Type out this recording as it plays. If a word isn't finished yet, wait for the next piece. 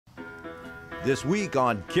This week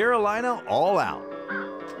on Carolina All Out.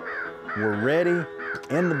 We're ready,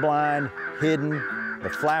 in the blind, hidden, the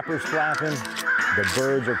flappers flapping, the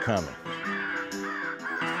birds are coming.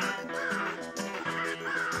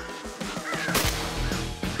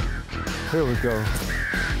 Here we go.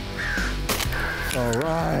 All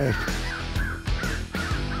right.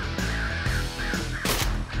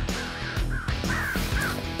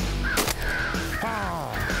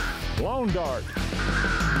 Ah, lone dart.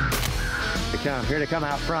 Here they come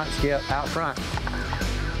out front, Skip, out front.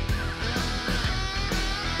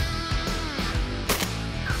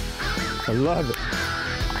 I love it.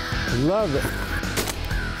 I love it.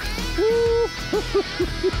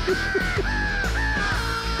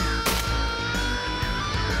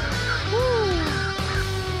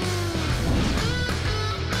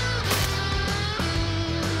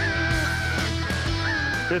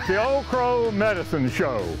 It's the Old Crow Medicine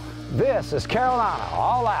Show. This is Carolina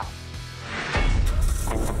All Out.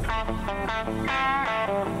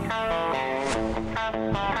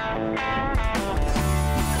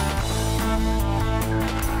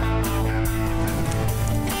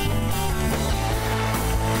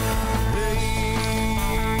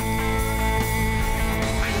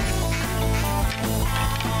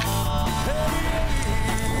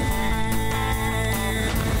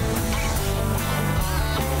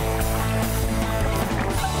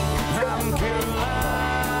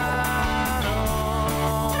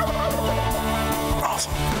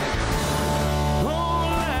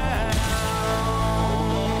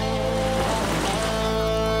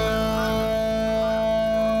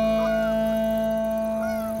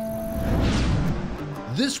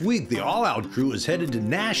 This week, the All Out crew is headed to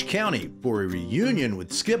Nash County for a reunion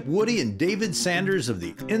with Skip Woody and David Sanders of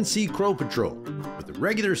the NC Crow Patrol. With the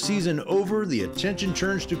regular season over, the attention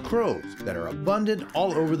turns to crows that are abundant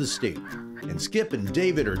all over the state. And Skip and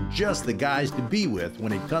David are just the guys to be with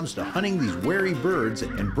when it comes to hunting these wary birds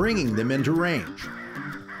and bringing them into range.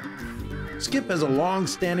 Skip has a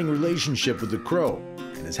long-standing relationship with the crow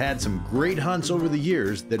and has had some great hunts over the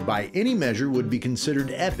years that by any measure would be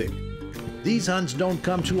considered epic. These hunts don't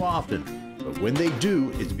come too often, but when they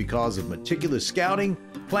do, it's because of meticulous scouting,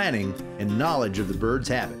 planning, and knowledge of the bird's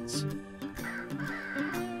habits.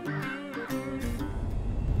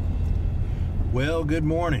 Well, good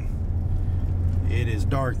morning. It is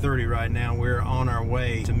dark 30 right now. We're on our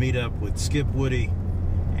way to meet up with Skip Woody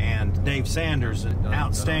and Dave Sanders,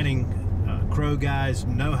 outstanding crow guys,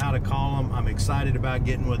 know how to call them. I'm excited about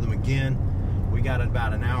getting with them again. We got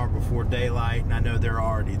about an hour before daylight, and I know they're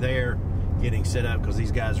already there getting set up because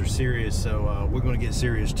these guys are serious. So we're going to get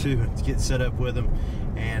serious too and get set up with them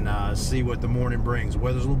and see what the morning brings. The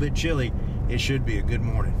weather's a little bit chilly. It should be a good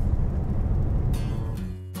morning.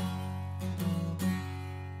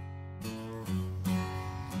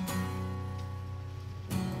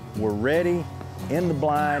 We're ready, in the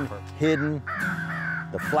blind, hidden,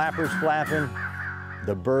 the flappers flapping,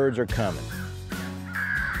 the birds are coming.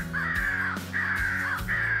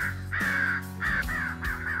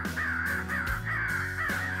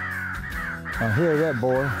 I hear that,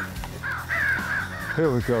 boy.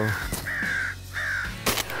 Here we go.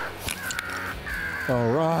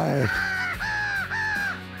 All right.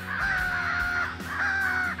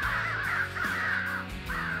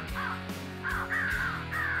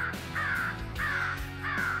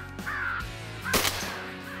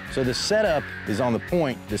 So the setup is on the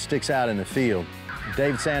point that sticks out in the field.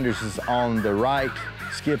 Dave Sanders is on the right,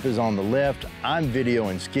 Skip is on the left. I'm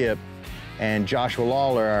videoing Skip, and Joshua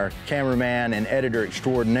Lawler, our cameraman and editor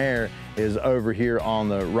extraordinaire, is over here on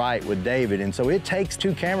the right with David. And so it takes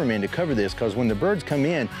two cameramen to cover this, because when the birds come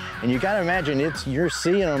in, and you gotta imagine you're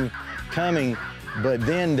seeing them coming, but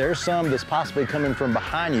then there's some that's possibly coming from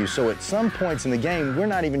behind you. So at some points in the game, we're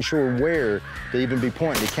not even sure where to even be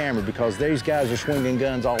pointing the camera, because these guys are swinging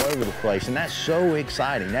guns all over the place. And that's so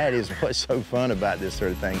exciting. That is what's so fun about this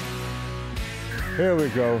sort of thing. Here we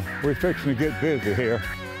go. We're fixing to get busy here.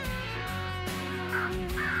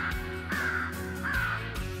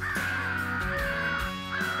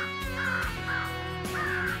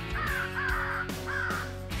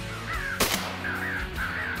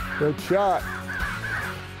 Good shot.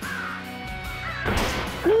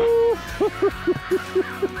 Woo!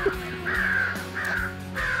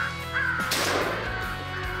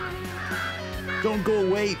 Don't go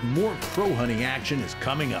away, more crow hunting action is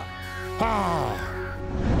coming up.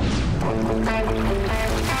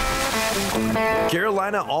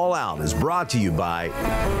 Carolina All Out is brought to you by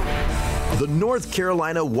the North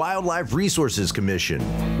Carolina Wildlife Resources Commission.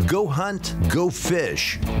 Go hunt, go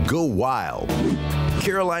fish, go wild.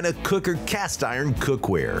 Carolina Cooker Cast Iron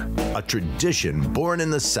Cookware, a tradition born in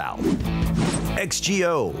the South.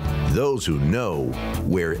 XGO, those who know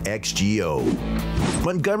wear XGO.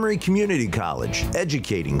 Montgomery Community College,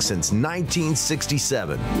 educating since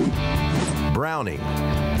 1967. Browning,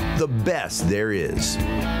 the best there is.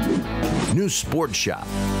 New Sports Shop,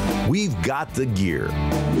 we've got the gear.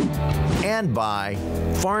 And by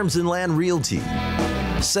Farms and Land Realty,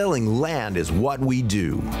 selling land is what we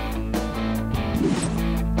do.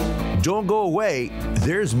 Don't go away,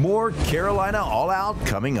 there's more Carolina All Out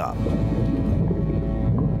coming up.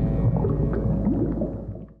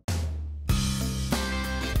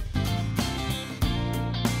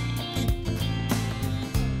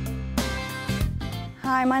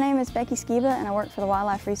 Hi, my name is Becky Skiba and I work for the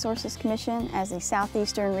Wildlife Resources Commission as the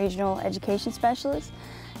Southeastern Regional Education Specialist.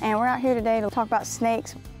 And we're out here today to talk about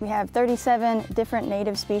snakes. We have 37 different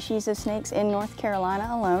native species of snakes in North Carolina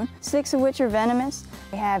alone, 6 of which are venomous.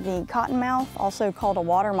 We have the cottonmouth, also called a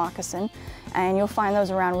water moccasin, and you'll find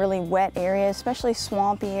those around really wet areas, especially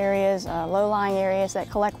swampy areas, low-lying areas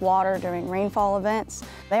that collect water during rainfall events.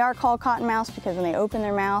 They are called cottonmouths because when they open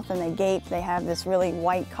their mouth and they gape, they have this really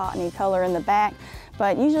white cottony color in the back.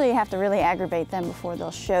 But usually you have to really aggravate them before they'll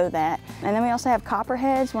show that. And then we also have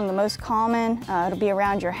copperheads, one of the most common. It'll be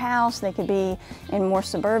around your house. They could be in more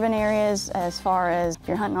suburban areas as far as if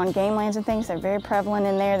you're hunting on game lands and things. They're very prevalent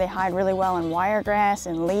in there. They hide really well in wiregrass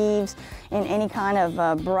and leaves, in any kind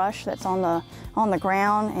of brush that's on the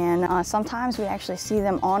ground. And sometimes we actually see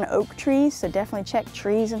them on oak trees, so definitely check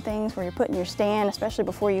trees and things where you're putting your stand, especially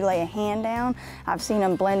before you lay a hand down. I've seen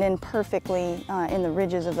them blend in perfectly in the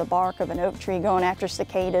ridges of the bark of an oak tree, going after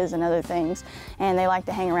cicadas and other things, and they like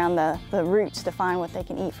to hang around the roots to find what they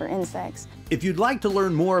can eat for insects. If you'd like to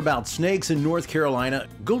learn more about snakes in North Carolina,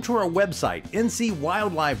 go to our website,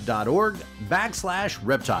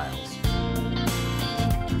 ncwildlife.org/reptiles.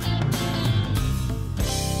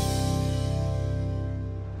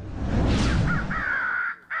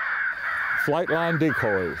 Flightline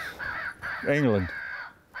decoys, England.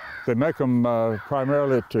 They make them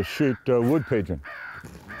primarily to shoot wood pigeon,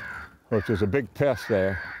 which is a big pest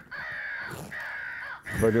there,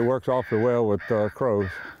 but it works awfully well with crows.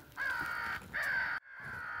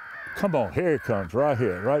 Come on, here he comes, right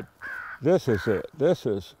here, right? This is it. This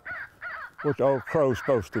is what the old crow's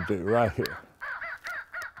supposed to do, right here.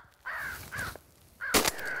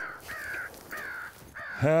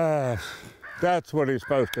 Yes, that's what he's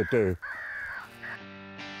supposed to do.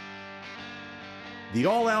 The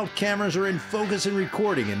all-out cameras are in focus and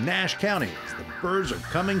recording in Nash County as the birds are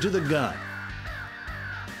coming to the gun.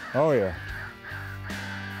 Oh yeah.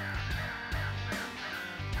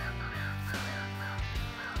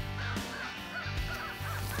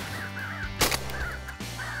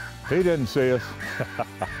 He didn't see us.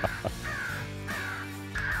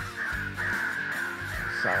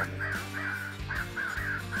 Sorry.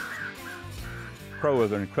 Crow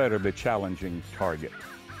is an incredibly challenging target.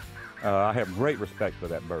 I have great respect for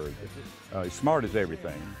that bird. He's smart as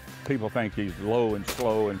everything. People think he's low and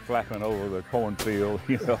slow and flapping over the cornfield,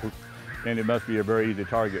 you know, and it must be a very easy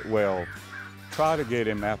target. Well, try to get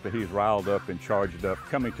him after he's riled up and charged up,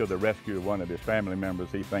 coming to the rescue of one of his family members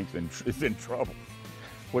he thinks is in trouble,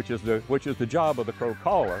 which is the job of the crow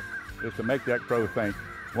caller, is to make that crow think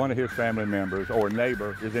one of his family members or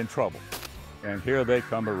neighbor is in trouble. And here they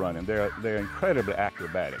come a-running. They're incredibly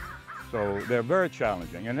acrobatic. So they're very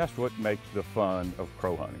challenging, and that's what makes the fun of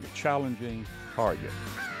crow hunting, a challenging target.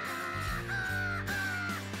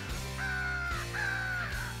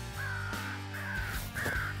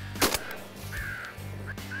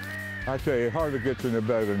 I tell you, it hardly gets any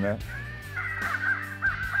better than that.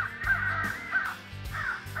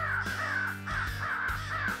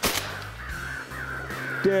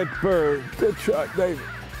 Dead bird. Good shot, David.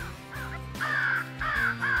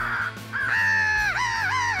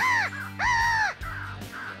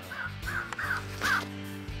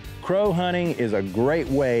 Crow hunting is a great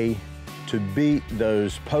way to beat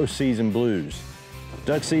those postseason blues.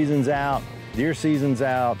 Duck season's out, deer season's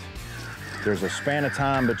out. There's a span of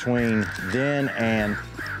time between then and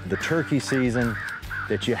the turkey season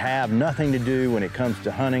that you have nothing to do when it comes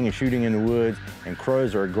to hunting and shooting in the woods, and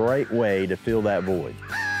crows are a great way to fill that void.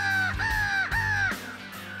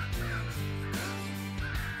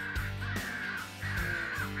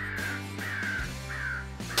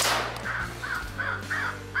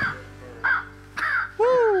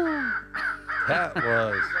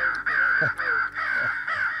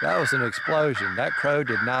 That was an explosion. That crow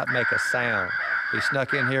did not make a sound. He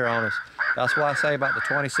snuck in here on us. That's why I say about the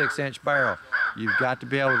 26-inch barrel. You've got to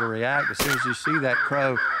be able to react. As soon as you see that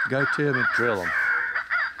crow, go to him and drill him.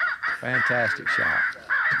 Fantastic shot.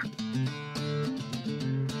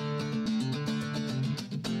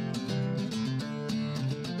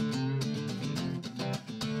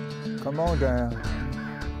 Come on, Dan.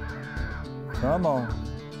 Come on.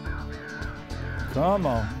 Come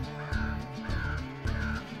on.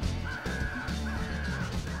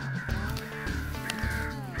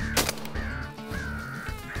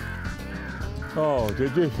 Oh,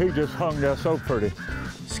 did you? He just hung there so pretty.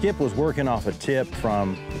 Skip was working off a tip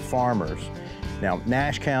from farmers. Now,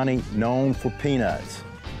 Nash County, known for peanuts.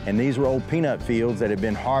 And these were old peanut fields that had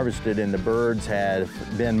been harvested and the birds had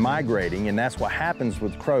been migrating, and that's what happens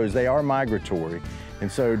with crows. They are migratory.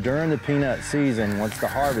 And so during the peanut season, once the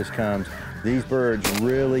harvest comes, these birds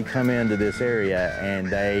really come into this area and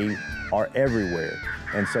they are everywhere.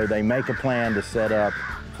 And so they make a plan to set up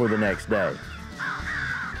for the next day.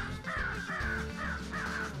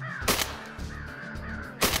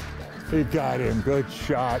 He got him. Good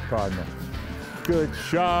shot, partner. Good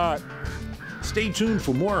shot. Stay tuned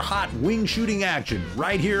for more hot wing shooting action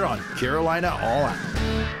right here on Carolina All Out.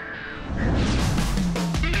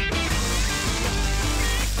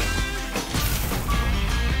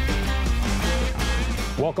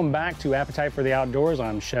 Welcome back to Appetite for the Outdoors.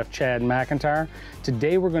 I'm Chef Chad McIntyre.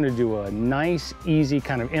 Today we're going to do a nice, easy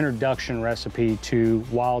kind of introduction recipe to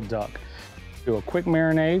wild duck. Do a quick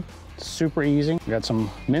marinade. Super easy. We got some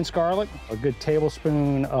minced garlic, a good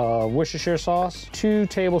tablespoon of Worcestershire sauce, 2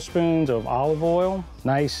 tablespoons of olive oil,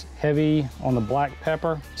 nice heavy on the black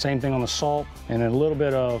pepper, same thing on the salt, and then a little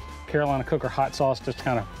bit of Carolina Cooker hot sauce just to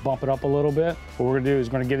kind of bump it up a little bit. What we're gonna do is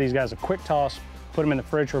we're gonna give these guys a quick toss, put them in the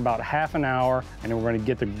fridge for about half an hour, and then we're gonna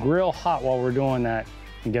get the grill hot while we're doing that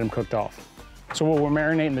and get them cooked off. So what we're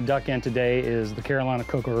marinating the duck in today is the Carolina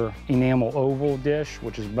Cooker enamel oval dish,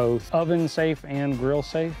 which is both oven safe and grill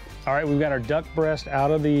safe. All right, we've got our duck breast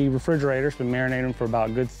out of the refrigerator. It's been marinating for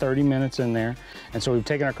about a good 30 minutes in there. And so we've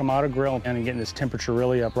taken our Kamado grill and getting this temperature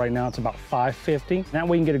really up. Right now it's about 550. That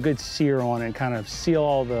way we can get a good sear on it and kind of seal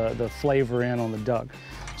all the flavor in on the duck.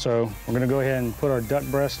 So we're gonna go ahead and put our duck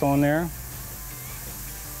breast on there.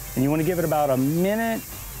 And you wanna give it about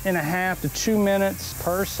 1.5 to 2 minutes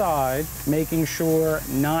per side, making sure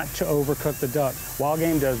not to overcook the duck. Wild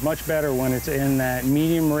game does much better when it's in that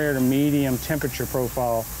medium rare to medium temperature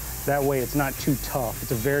profile. That way it's not too tough.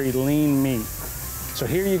 It's a very lean meat. So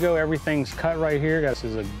here you go, everything's cut right here. This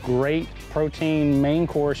is a great protein main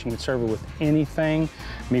course. You can serve it with anything.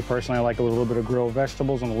 Me personally, I like a little bit of grilled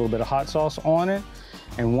vegetables and a little bit of hot sauce on it.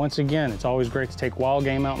 And once again, it's always great to take wild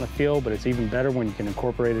game out in the field, but it's even better when you can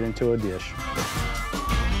incorporate it into a dish.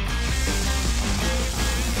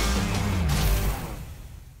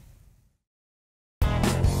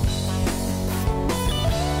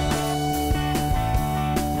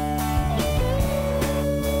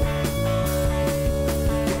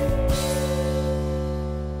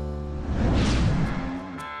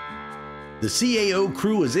 The CAO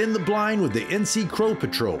crew is in the blind with the NC Crow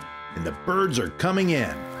Patrol, and the birds are coming in.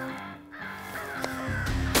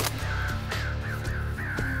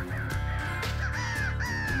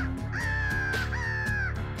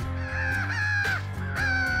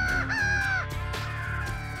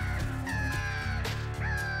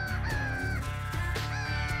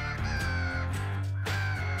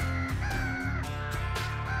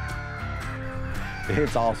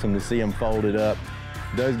 It's awesome to see them folded up.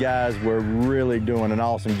 Those guys were really doing an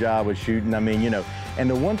awesome job with shooting. I mean, you know, and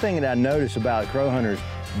the one thing that I notice about crow hunters,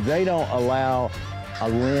 they don't allow a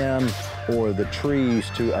limb or the trees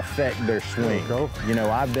to affect their swing. You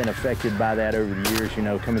know, I've been affected by that over the years, you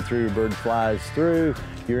know, coming through, a bird flies through,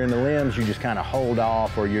 you're in the limbs, you just kind of hold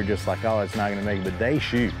off, or you're just like, oh, it's not gonna make it, but they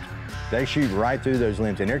shoot. They shoot right through those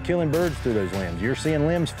limbs, and they're killing birds through those limbs. You're seeing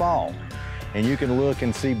limbs fall. And you can look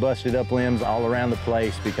and see busted up limbs all around the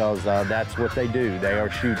place because that's what they do. They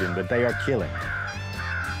are shooting, but they are killing.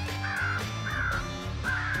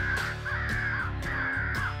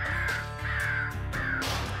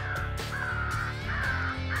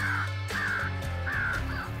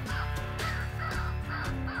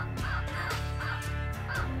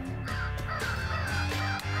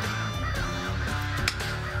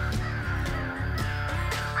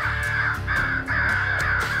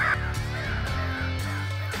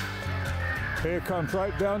 Here it comes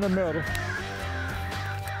right down the middle.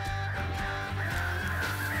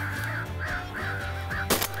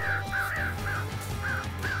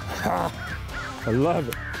 I love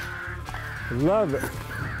it. I love it.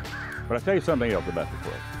 But I tell you something else about the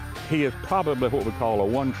crow. He is probably what we call a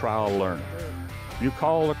one trial learner. You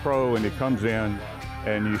call the crow and he comes in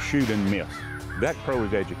and you shoot and miss. That crow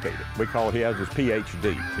is educated. We call it, he has his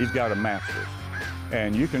PhD. He's got a master's.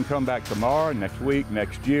 And you can come back tomorrow, next week,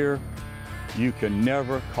 next year. You can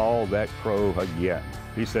never call that crow again.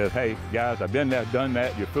 He says, hey, guys, I've been there, done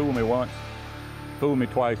that. You fooled me once, fooled me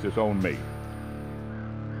twice, it's on me.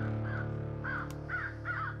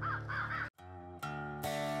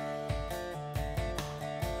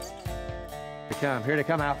 come. Here they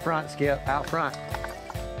come out front, Skip, out front.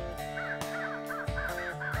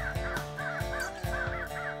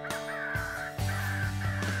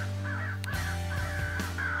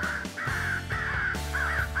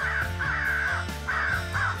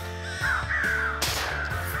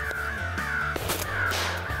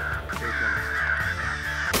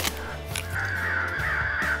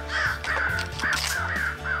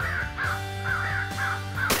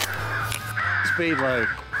 Speed load.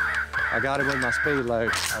 I got him with my speed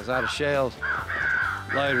load. I was out of shells,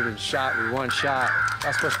 loaded and shot with one shot.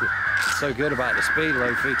 That's what's so good about the speed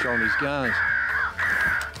load feature on these guns.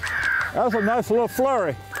 That was a nice little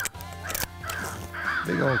flurry.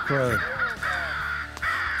 Big old crow.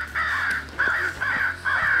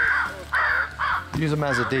 Use them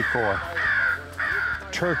as a decoy.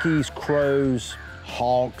 Turkeys, crows,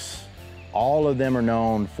 hawks, all of them are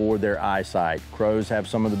known for their eyesight. Crows have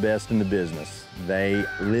some of the best in the business. They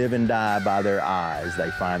live and die by their eyes. They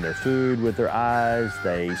find their food with their eyes.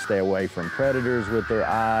 They stay away from predators with their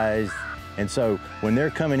eyes. And so when they're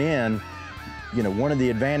coming in, you know, one of the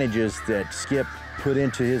advantages that Skip put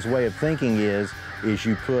into his way of thinking is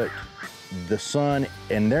you put the sun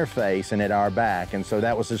in their face and at our back. And so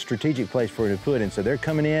that was a strategic place for him to put in. So they're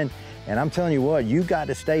coming in, and I'm telling you what, you got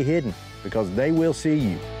to stay hidden because they will see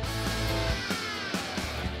you.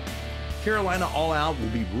 Carolina All Out will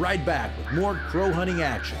be right back with more crow hunting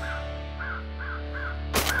action.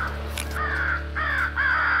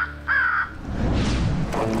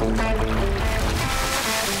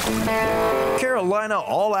 Carolina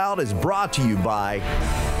All Out is brought to you by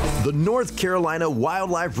the North Carolina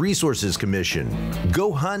Wildlife Resources Commission.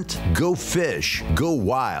 Go hunt, go fish, go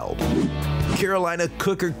wild. Carolina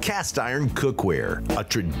Cooker Cast Iron Cookware, a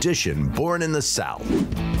tradition born in the South.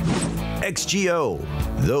 XGO,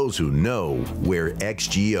 those who know wear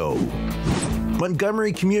XGO.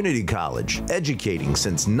 Montgomery Community College, educating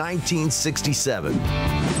since 1967.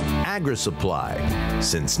 AgriSupply,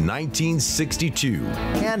 since 1962.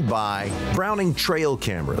 And by Browning Trail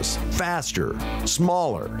Cameras, faster,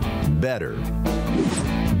 smaller, better.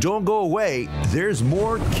 Don't go away, there's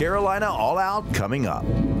more Carolina All Out coming up.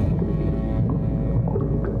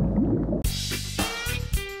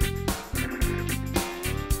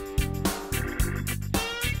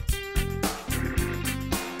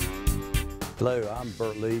 Hello, I'm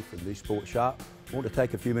Bert Lee from the Sport Shop. I want to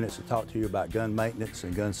take a few minutes to talk to you about gun maintenance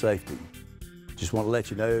and gun safety. Just want to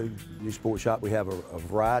let you know, New Sport Shop, we have a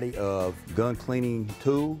variety of gun cleaning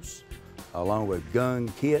tools, along with gun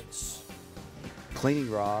kits,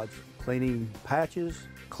 cleaning rods, cleaning patches,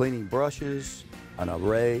 cleaning brushes, an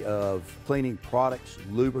array of cleaning products,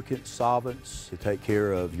 lubricants, solvents to take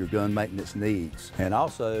care of your gun maintenance needs. And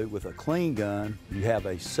also, with a clean gun, you have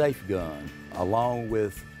a safe gun. Along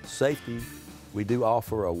with safety, we do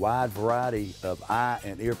offer a wide variety of eye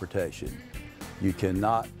and ear protection. You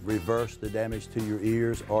cannot reverse the damage to your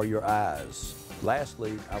ears or your eyes.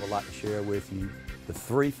 Lastly, I would like to share with you the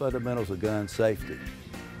 3 fundamentals of gun safety.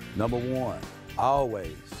 Number 1,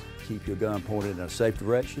 always keep your gun pointed in a safe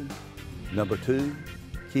direction. Number 2,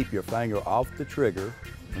 keep your finger off the trigger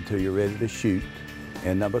until you're ready to shoot.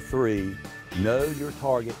 And number 3, know your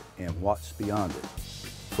target and what's beyond it.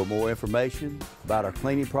 For more information about our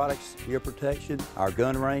cleaning products, ear protection, our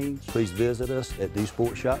gun range, please visit us at D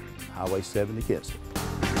Sport Shop, Highway 70, Kinston.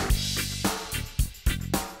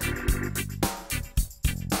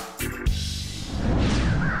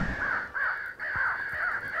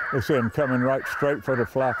 You see him coming right straight for the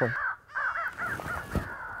flapper.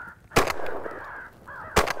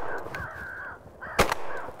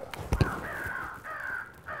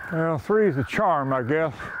 Well, 3 is a charm, I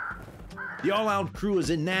guess. The All Out Crew is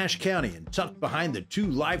in Nash County and tucked behind the 2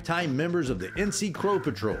 lifetime members of the NC Crow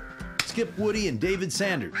Patrol, Skip Woody and David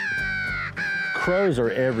Sanders. Crows are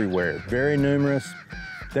everywhere, very numerous.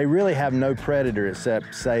 They really have no predator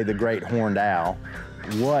except, say, the great horned owl.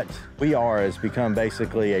 What we are has become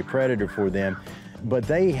basically a predator for them, but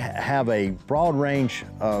they have a broad range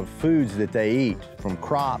of foods that they eat, from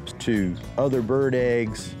crops to other bird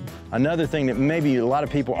eggs. Another thing that maybe a lot of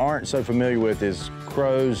people aren't so familiar with is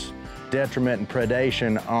crows' detriment and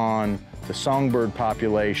predation on the songbird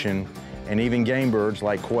population and even game birds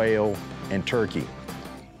like quail and turkey.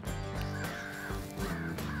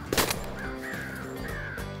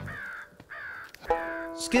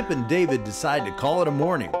 Skip and David decide to call it a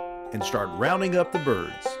morning and start rounding up the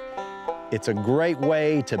birds. It's a great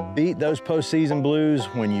way to beat those postseason blues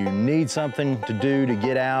when you need something to do to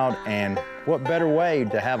get out, and what better way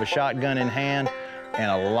to have a shotgun in hand and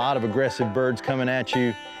a lot of aggressive birds coming at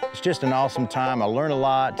you. It's just an awesome time. I learn a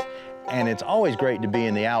lot, and it's always great to be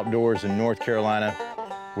in the outdoors in North Carolina.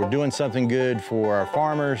 We're doing something good for our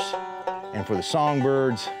farmers and for the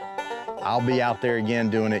songbirds. I'll be out there again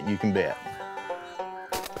doing it, you can bet.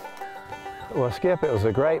 Well, Skip, it was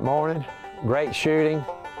a great morning, great shooting.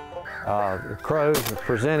 The crows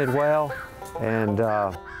presented well and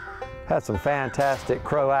had some fantastic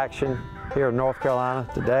crow action here in North Carolina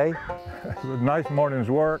today. It was a nice morning's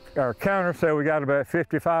work. Our counter said we got about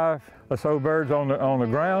 55 or so birds on the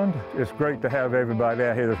ground. It's great to have everybody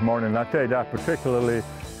out here this morning. I tell you, I particularly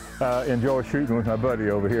enjoy shooting with my buddy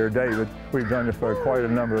over here, David. We've done this for quite a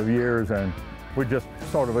number of years, and we're just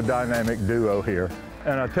sort of a dynamic duo here.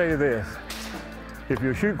 And I tell you this, if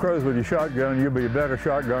you shoot crows with your shotgun, you'll be a better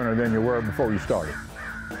shotgunner than you were before you started.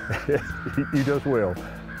 You just will.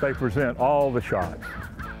 They present all the shots.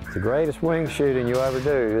 The greatest wing shooting you'll ever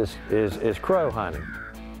do is crow hunting.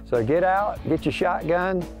 So get out, get your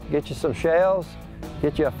shotgun, get you some shells,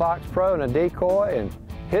 get you a FoxPro and a decoy, and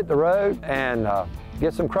hit the road and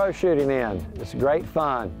get some crow shooting in. It's great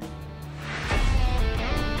fun.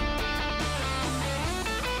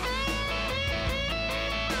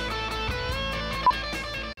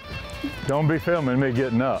 Don't be filming me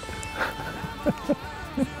getting up.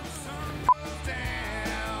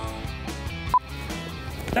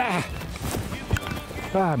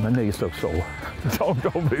 My knee's so sore.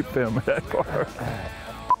 Don't be filming that part.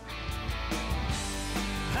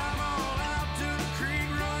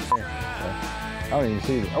 I don't even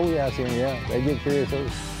see it. Oh yeah, I see them, yeah. They get curious.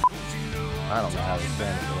 I don't know how they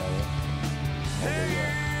stand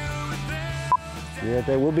it. Yeah,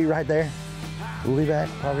 they will be right there. We'll be back,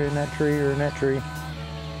 probably in that tree or in that tree.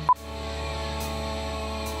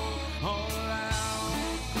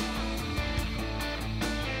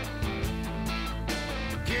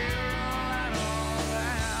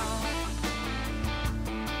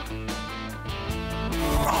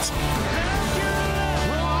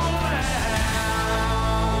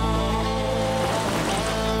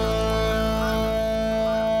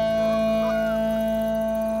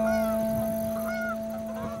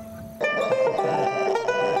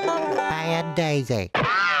 Daisy.